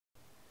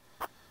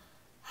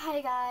Hi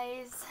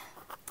guys,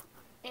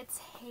 it's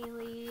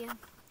Hailey,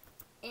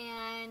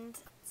 and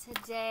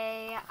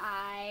today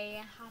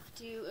I have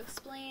to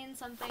explain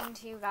something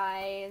to you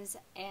guys,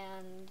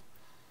 and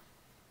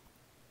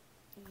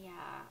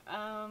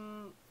yeah,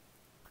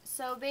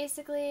 so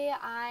basically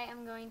I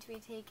am going to be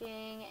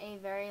taking a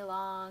very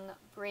long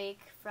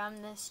break from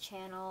this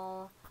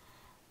channel.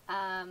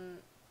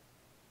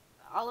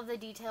 All of the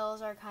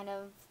details are kind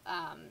of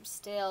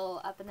still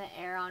up in the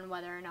air on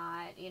whether or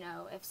not, you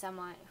know, if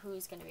someone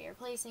who's going to be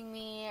replacing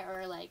me,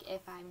 or like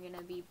if I'm going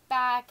to be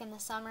back in the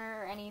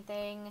summer or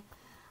anything.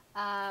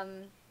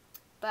 But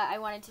I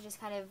wanted to just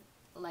kind of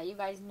let you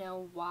guys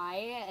know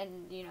why,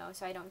 and, you know,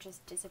 so I don't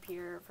just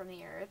disappear from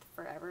the earth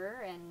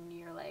forever and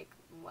you're like,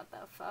 what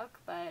the fuck?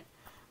 But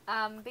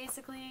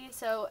basically,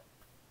 so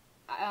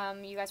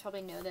you guys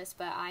probably know this,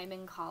 but I'm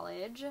in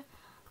college.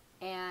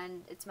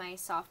 And it's my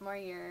sophomore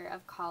year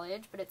of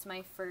college, but it's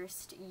my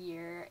first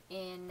year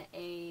in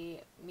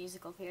a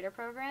musical theater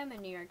program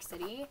in New York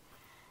City.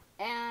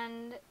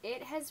 And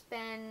it has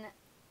been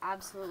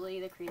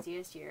absolutely the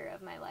craziest year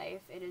of my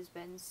life. It has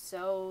been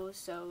so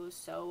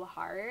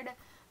hard.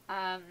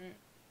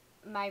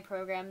 My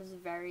program is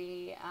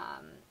very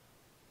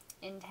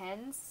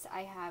intense.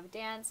 I have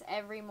dance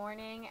every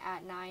morning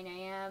at 9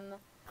 a.m.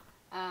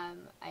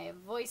 I have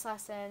voice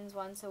lessons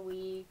once a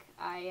week.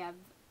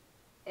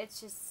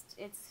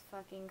 It's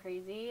fucking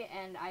crazy,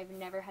 and I've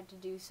never had to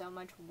do so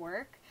much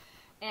work.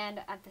 And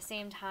at the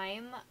same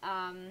time,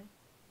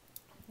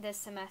 this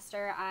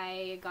semester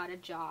I got a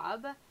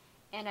job,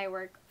 and I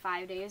work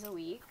 5 days a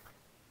week.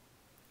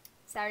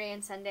 Saturday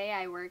and Sunday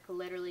I work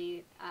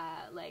literally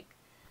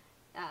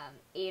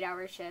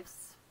 8-hour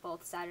shifts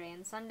both Saturday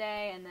and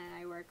Sunday, and then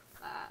I work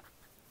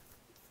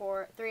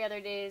 3 other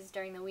days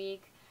during the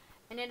week,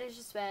 and it has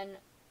just been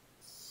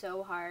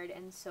so hard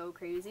and so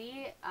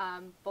crazy,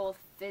 both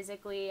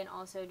physically and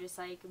also just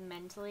like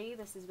mentally.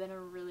 This has been a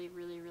really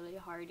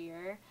hard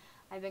year.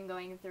 I've been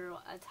going through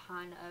a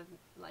ton of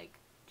like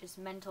just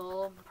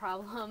mental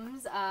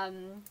problems,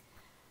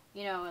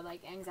 you know,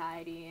 like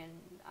anxiety and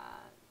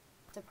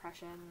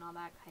depression and all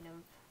that kind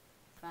of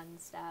fun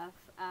stuff.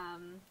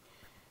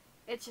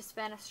 It's just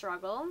been a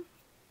struggle.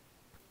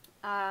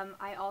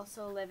 I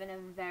also live in a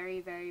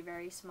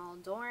very small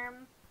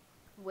dorm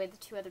with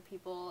 2 other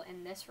people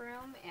in this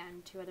room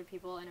and 2 other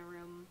people in a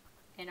room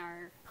in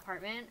our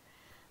apartment,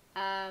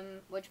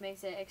 which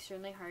makes it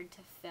extremely hard to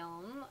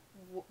film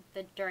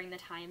during the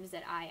times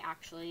that I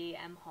actually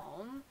am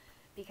home,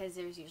 because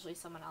there's usually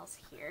someone else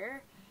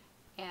here,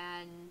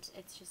 and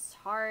it's just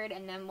hard.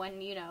 And then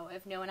when, you know,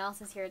 if no one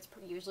else is here, it's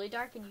usually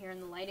dark in here,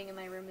 and the lighting in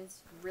my room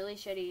is really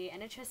shitty,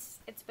 and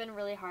it's been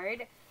really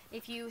hard.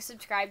 If you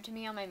subscribe to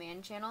me on my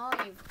main channel,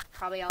 you've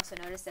probably also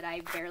noticed that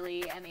I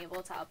barely am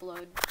able to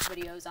upload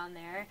videos on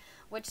there,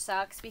 which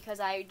sucks because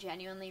I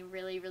genuinely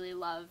really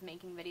love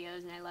making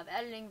videos, and I love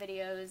editing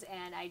videos,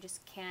 and I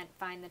just can't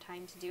find the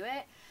time to do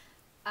it.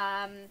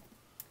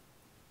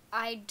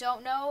 I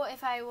don't know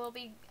if I will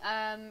be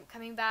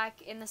coming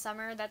back in the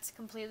summer. That's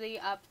completely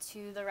up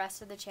to the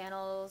rest of the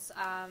channel's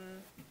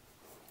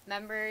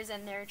members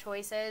and their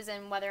choices,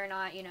 and whether or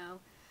not, you know,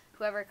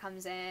 whoever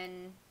comes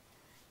in,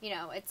 you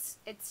know, it's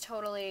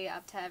totally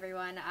up to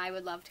everyone. I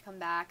would love to come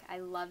back. I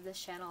love this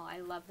channel.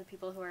 I love the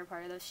people who are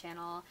part of this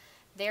channel.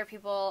 They're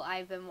people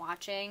I've been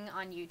watching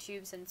on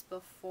YouTube since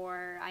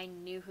before I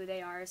knew who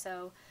they are.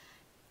 So,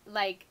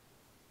 like,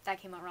 that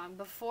came out wrong.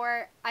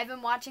 I've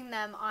been watching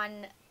them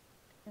on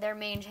their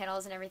main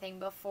channels and everything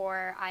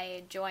before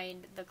I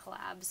joined the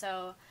collab.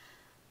 So,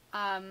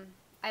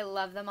 I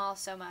love them all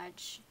so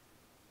much.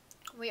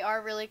 We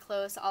are really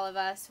close, all of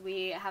us.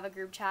 We have a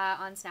group chat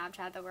on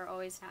Snapchat that we're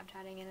always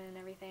Snapchatting in and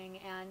everything,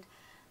 and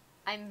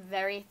I'm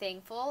very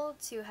thankful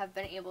to have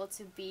been able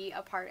to be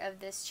a part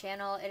of this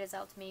channel. It has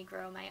helped me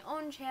grow my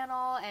own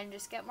channel and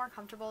just get more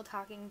comfortable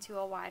talking to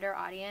a wider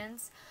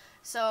audience.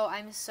 So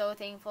I'm so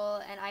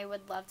thankful, and I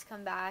would love to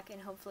come back,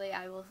 and hopefully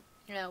I will,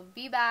 you know,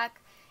 be back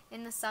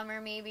in the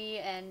summer maybe,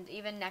 and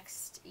even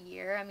next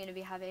year I'm going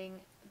to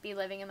be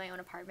living in my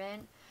own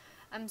apartment.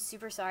 I'm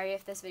super sorry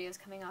if this video is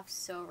coming off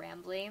so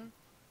rambly,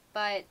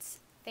 but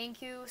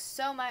thank you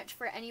so much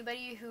for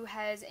anybody who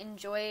has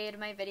enjoyed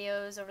my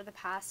videos over the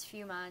past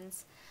few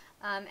months.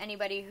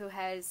 Anybody who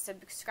has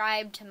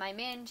subscribed to my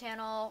main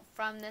channel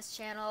from this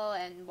channel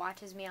and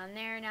watches me on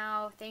there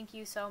now, thank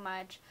you so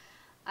much.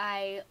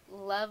 I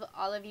love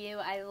all of you.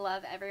 I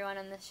love everyone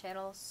on this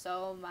channel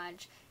so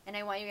much, and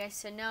I want you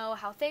guys to know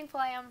how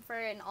thankful I am for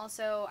it. And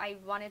also, I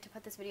wanted to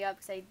put this video up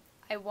because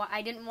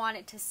I didn't want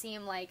it to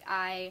seem like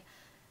I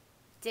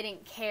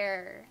didn't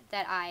care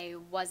that I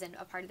wasn't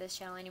a part of this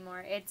channel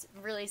anymore.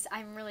 I'm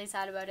really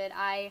sad about it.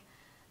 I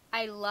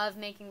love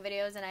making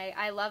videos, and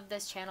I love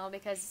this channel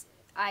because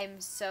I'm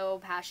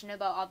so passionate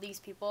about all these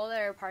people that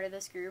are part of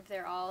this group.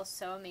 They're all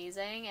so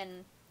amazing,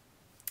 and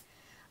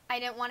I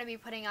didn't want to be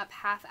putting up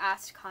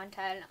half-assed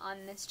content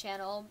on this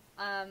channel,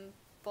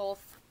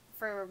 both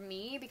for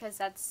me, because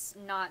that's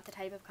not the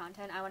type of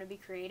content I want to be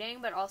creating,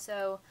 but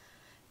also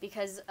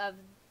because of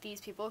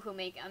these people who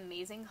make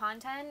amazing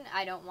content.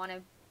 I don't want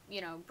to, you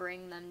know,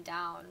 bring them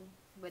down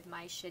with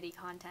my shitty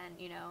content,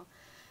 you know.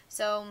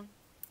 So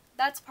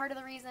that's part of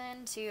the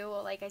reason too.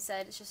 Like I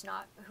said, it's just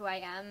not who I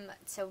am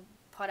to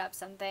put up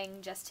something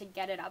just to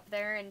get it up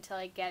there and to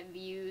like get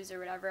views or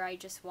whatever. I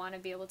just want to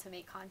be able to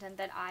make content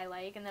that I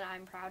like and that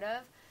I'm proud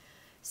of.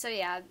 So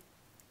yeah,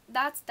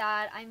 that's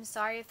that. I'm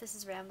sorry if this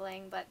is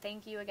rambling, but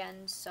thank you again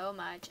so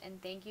much,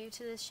 and thank you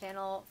to this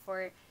channel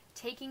for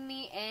taking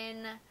me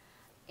in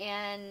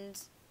and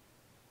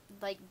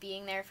like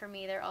being there for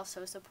me. They're all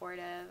so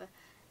supportive,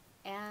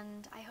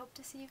 and I hope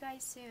to see you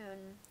guys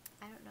soon.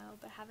 I don't know,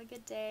 but have a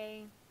good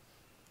day,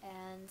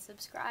 and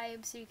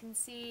subscribe so you can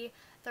see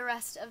the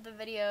rest of the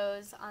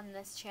videos on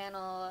this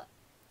channel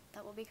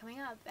that will be coming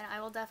up, and I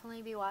will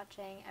definitely be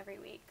watching every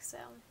week. So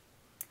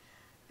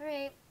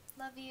alright,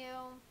 love you,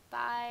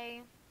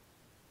 bye.